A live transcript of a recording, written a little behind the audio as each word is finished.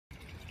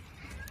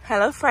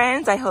Hello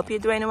friends, I hope you're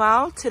doing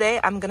well. Today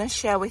I'm gonna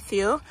share with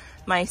you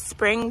my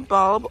spring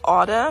bulb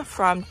order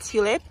from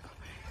Tulip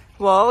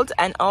World,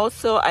 and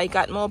also I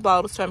got more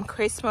bulbs from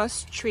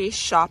Christmas Tree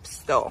Shop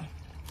store.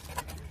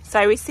 So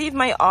I received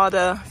my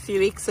order a few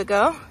weeks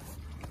ago,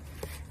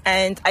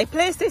 and I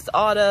placed this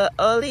order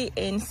early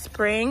in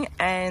spring,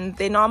 and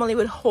they normally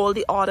would hold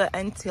the order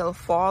until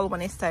fall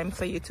when it's time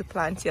for you to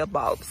plant your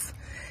bulbs.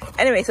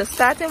 Anyway, so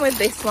starting with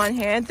this one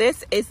here,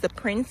 this is the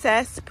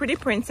Pretty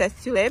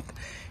Princess Tulip.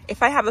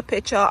 If I have a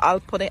picture,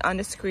 I'll put it on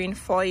the screen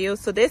for you.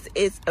 So this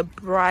is a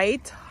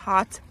bright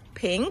hot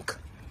pink,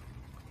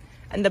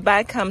 and the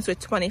bag comes with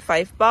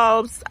 25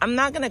 bulbs. I'm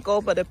not gonna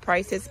go by the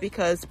prices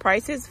because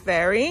prices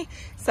vary.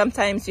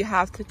 Sometimes you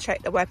have to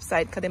check the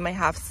website because they might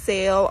have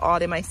sale or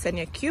they might send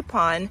you a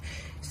coupon.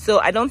 So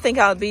I don't think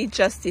I'll be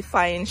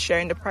justifying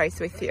sharing the price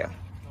with you.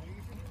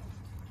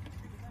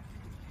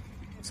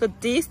 So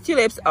these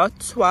tulips are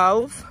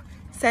 12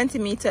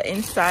 centimeter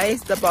in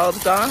size, the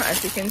bulbs are,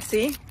 as you can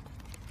see,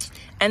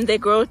 and they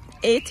grow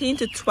 18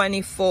 to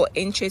 24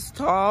 inches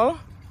tall.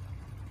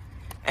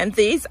 And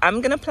these, I'm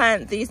gonna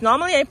plant these.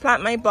 Normally I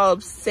plant my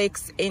bulbs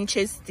 6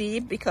 inches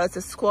deep because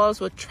the squirrels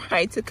will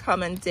try to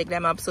come and dig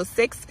them up. So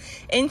 6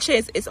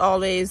 inches is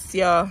always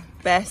your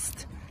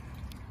best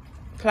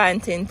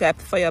planting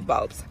depth for your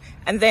bulbs.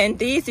 And then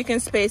these, you can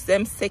space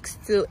them 6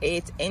 to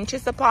 8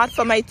 inches apart.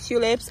 For my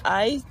tulips,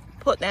 I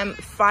put them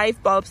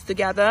 5 bulbs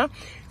together,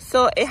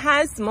 so it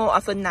has more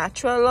of a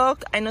natural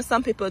look. I know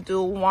some people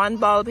do 1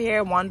 bulb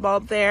here, 1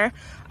 bulb there.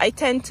 I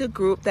tend to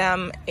group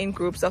them in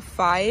groups of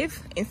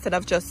 5 instead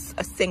of just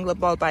a single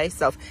bulb by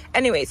itself.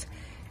 Anyways,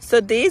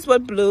 so these will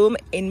bloom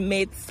in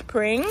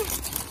mid-spring,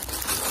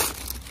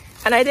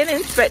 and I did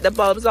inspect the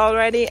bulbs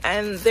already,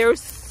 and they're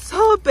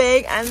so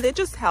big and they're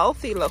just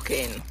healthy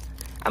looking.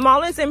 I'm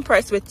always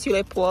impressed with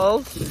Tulip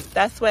World.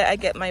 That's where I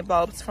get my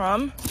bulbs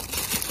from,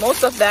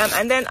 most of them.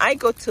 And then I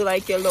go to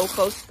like your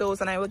local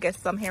stores and I will get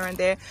some here and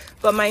there,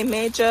 but my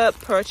major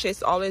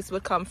purchase always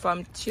would come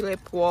from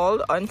Tulip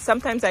World, and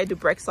sometimes I do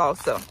bricks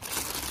also.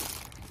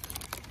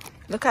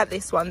 Look at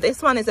this one.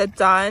 This one is a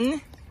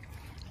Dawn.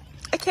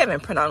 I can't even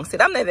pronounce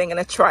it. I'm not even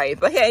gonna try it,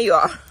 but here you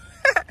are.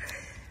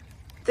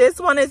 This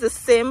one is the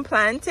same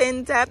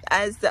planting depth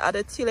as the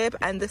other tulip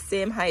and the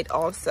same height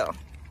also,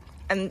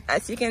 and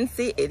as you can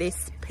see, it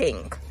is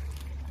pink.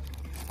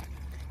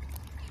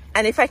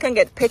 And if I can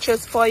get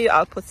pictures for you,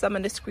 I'll put some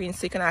on the screen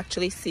so you can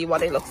actually see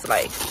what it looks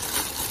like.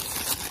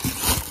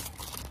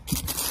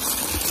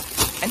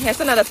 And here's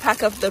another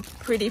pack of the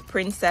Pretty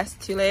Princess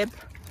Tulip.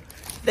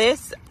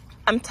 This,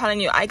 I'm telling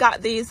you, I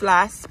got these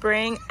last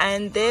spring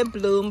and they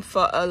bloom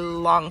for a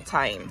long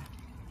time.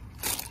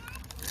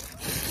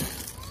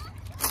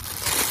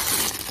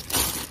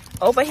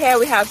 Over here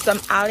we have some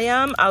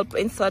Allium. I'll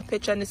insert a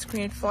picture on the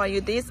screen for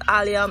you. These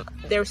Allium,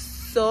 they're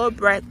so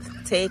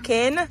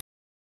breathtaking.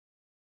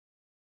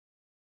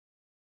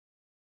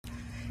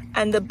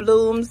 And the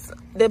blooms,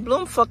 they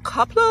bloom for a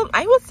couple of,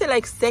 I would say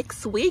like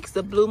 6 weeks.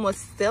 The bloom was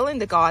still in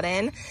the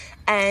garden.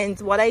 And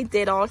what I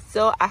did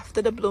also,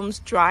 after the blooms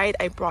dried,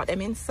 I brought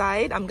them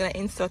inside. I'm gonna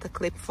insert a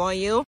clip for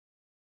you.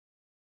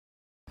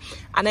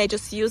 And I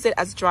just use it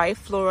as dry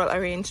floral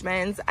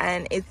arrangements,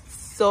 and it's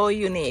so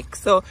unique.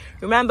 So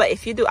remember,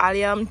 if you do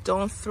Allium,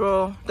 don't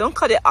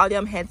cut the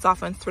Allium heads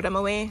off and throw them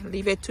away.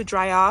 Leave it to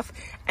dry off,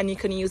 and you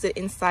can use it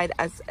inside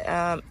as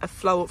a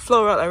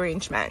floral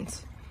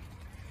arrangement.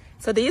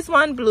 So these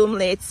one bloom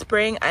late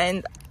spring,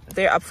 and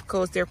they're, of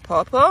course, they're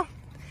purple,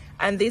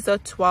 and these are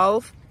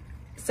 12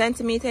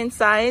 centimeter in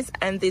size,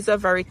 and these are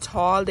very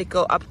tall. They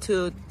go up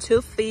to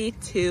 2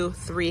 feet to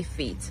 3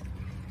 feet,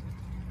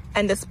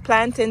 and the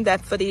planting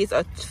depth for these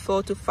are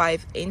 4 to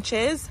 5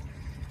 inches,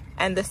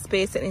 and the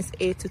spacing is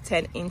 8 to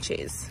 10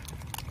 inches.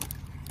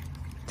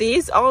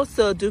 These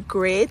also do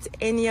great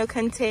in your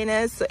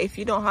containers, so if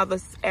you don't have an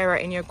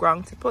area in your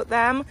ground to put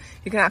them,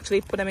 you can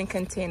actually put them in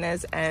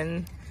containers,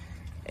 and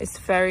it's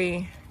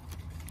very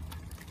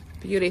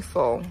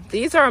beautiful.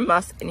 These are a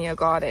must in your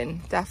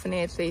garden,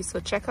 definitely. So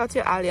check out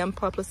your Allium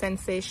Purple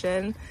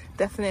Sensation,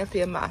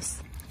 definitely a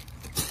must.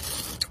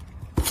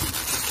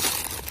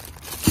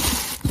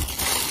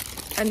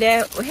 And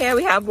then here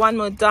we have one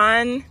more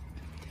Dawn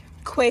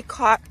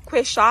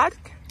Quichotte.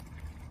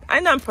 I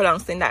know I'm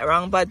pronouncing that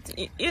wrong, but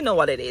you know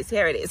what it is.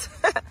 Here it is.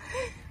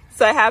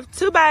 So I have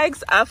 2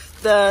 bags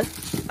of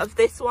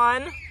this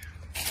one.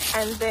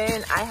 And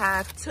then I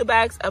have 2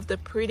 bags of the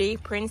Pretty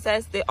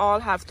Princess. They all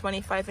have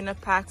 25 in a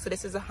pack, so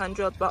this is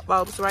 100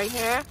 bulbs right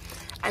here.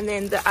 And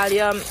then the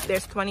Allium,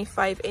 there's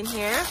 25 in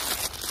here.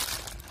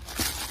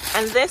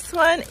 And this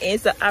one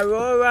is the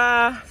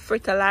Aurora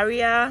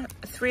Fritillaria,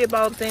 3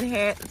 bulbs in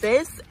here.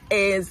 This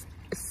is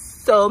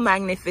so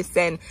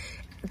magnificent.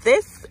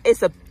 This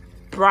is a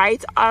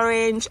bright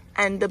orange,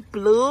 and the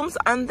blooms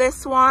on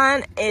this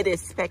one, it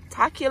is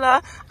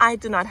spectacular. I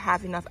do not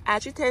have enough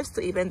adjectives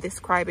to even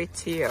describe it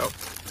to you.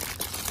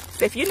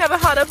 So if you never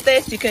heard of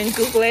this, you can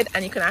Google it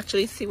and you can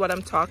actually see what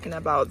I'm talking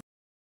about.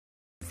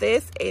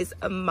 This is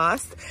a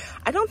must.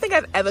 I don't think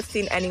I've ever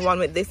seen anyone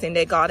with this in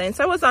their garden.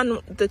 So I was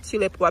on the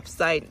Tulip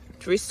website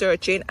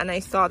researching and I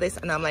saw this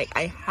and I'm like,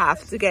 I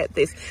have to get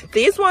this.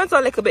 These ones are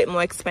a little bit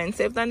more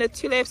expensive than the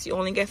tulips. You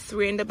only get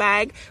 3 in the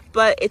bag,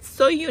 but it's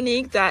so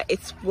unique that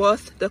it's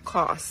worth the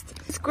cost.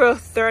 It's grow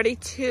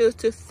 32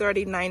 to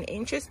 39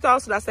 inches tall,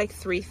 so that's like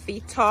 3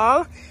 feet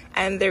tall,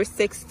 and they're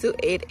 6 to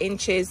 8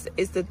 inches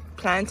is the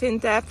planting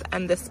depth,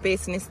 and the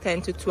spacing is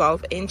 10 to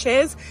 12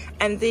 inches.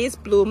 And these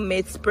bloom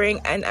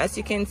mid-spring, and as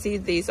you can see,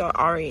 these are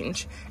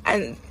orange,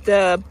 and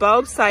the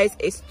bulb size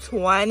is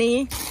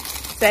 20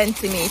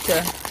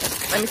 centimeter.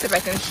 Let me see if I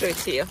can show it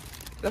to you.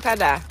 Look at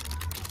that.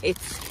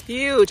 It's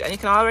huge, and you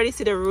can already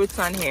see the roots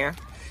on here.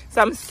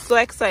 So I'm so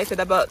excited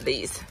about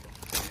these.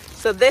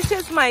 So this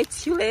is my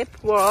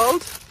Tulip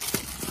World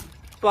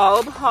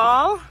bulb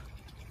haul,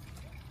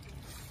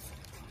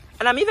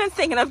 and I'm even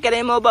thinking of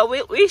getting more, but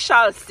we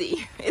shall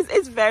see.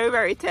 It's very,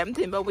 very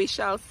tempting, but we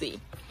shall see.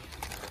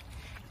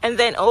 And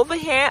then over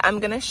here, I'm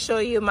gonna show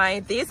you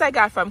these I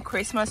got from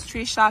Christmas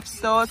tree shop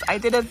stores. I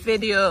did a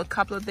video a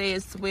couple of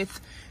days with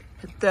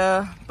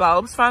the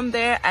bulbs from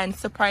there, and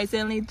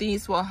surprisingly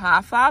these were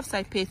half off, so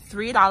I paid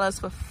 $3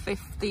 for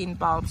 15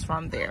 bulbs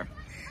from there.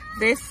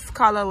 This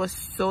color was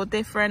so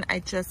different, I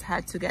just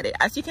had to get it.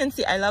 As you can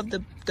see, I love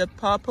the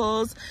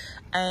purples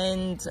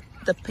and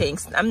the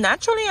pinks. I'm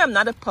not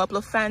a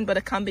purple fan, but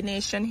a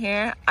combination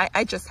here,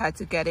 I just had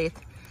to get it.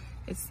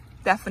 It's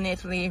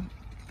definitely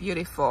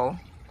beautiful.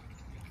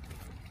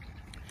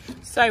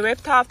 So I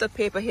ripped off the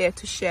paper here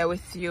to share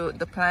with you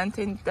the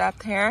planting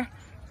depth here.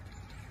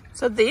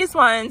 So these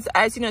ones,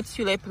 as you know,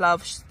 tulip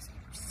loves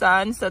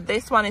sun, so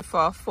this one is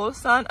for full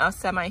sun or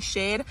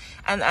semi-shade.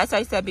 And as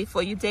I said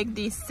before, you dig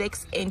these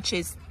 6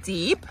 inches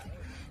deep,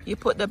 you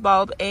put the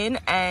bulb in,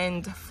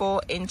 and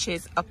 4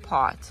 inches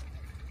apart.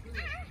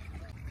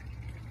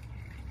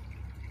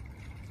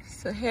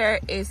 So here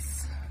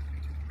is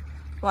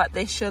what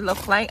they should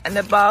look like. And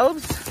the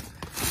bulbs,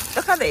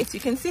 look at this, you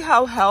can see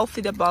how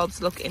healthy the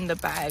bulbs look in the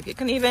bag. You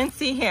can even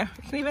see here,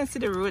 you can even see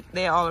the root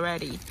there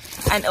already.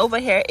 And over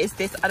here is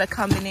this other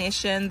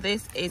combination.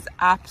 This is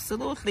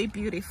absolutely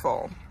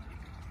beautiful.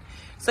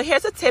 So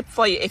here's a tip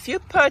for you. If you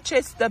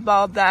purchase the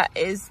bulb that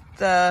is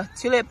the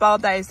tulip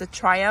bulb that is the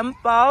Triumph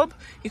bulb,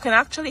 you can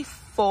actually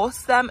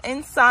force them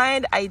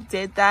inside. I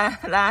did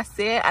that last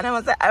year, and I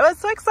was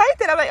so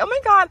excited. I'm like, oh my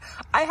god,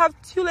 I have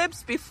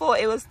tulips before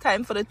it was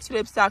time for the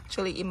tulips to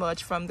actually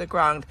emerge from the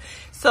ground.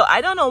 So I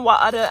don't know what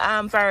other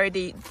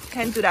variety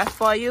can do that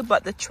for you,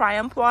 but the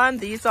Triumph one,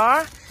 you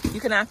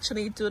can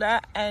actually do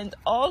that. And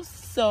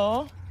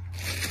also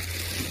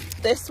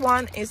this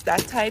one is that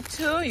type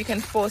too. You can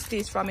force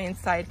these from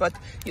inside, but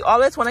you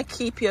always want to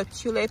keep your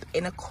tulip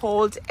in a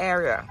cold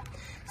area.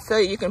 So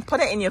you can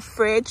put it in your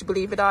fridge,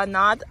 believe it or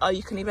not, or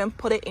you can even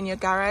put it in your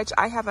garage.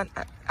 I have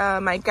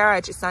my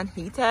garage is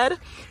unheated,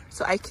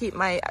 so I keep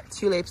my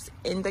tulips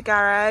in the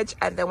garage,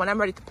 and then when I'm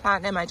ready to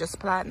plant them, I just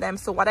plant them.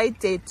 So what I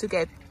did to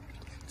get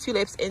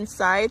tulips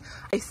inside,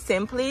 I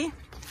simply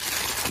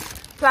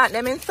plant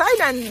them inside,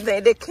 and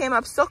they came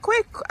up so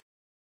quick.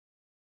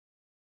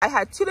 I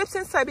had tulips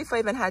inside before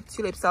I even had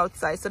tulips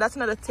outside. So that's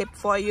another tip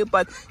for you,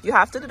 but you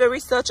have to do the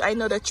research. I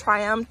know the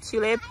Triumph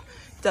tulip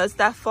does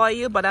that for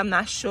you, but I'm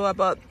not sure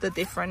about the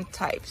different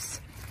types.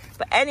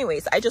 But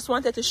anyways, I just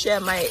wanted to share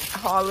my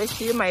haul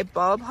with you, my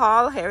bulb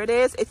haul. Here it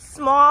is. It's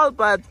small,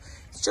 but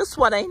it's just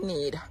what I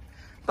need.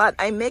 But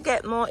I may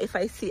get more if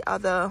I see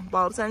other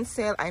bulbs on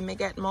sale. I may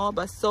get more,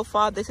 but so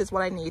far this is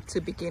what I need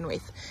to begin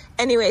with.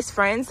 Anyways,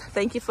 friends,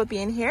 thank you for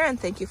being here, and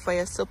thank you for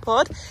your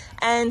support.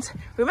 And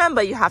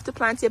remember, you have to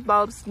plant your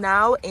bulbs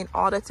now in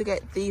order to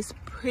get these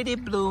pretty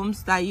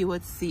blooms that you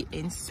would see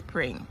in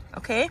spring.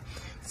 Okay,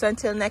 so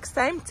until next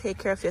time, take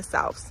care of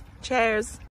yourselves. Cheers.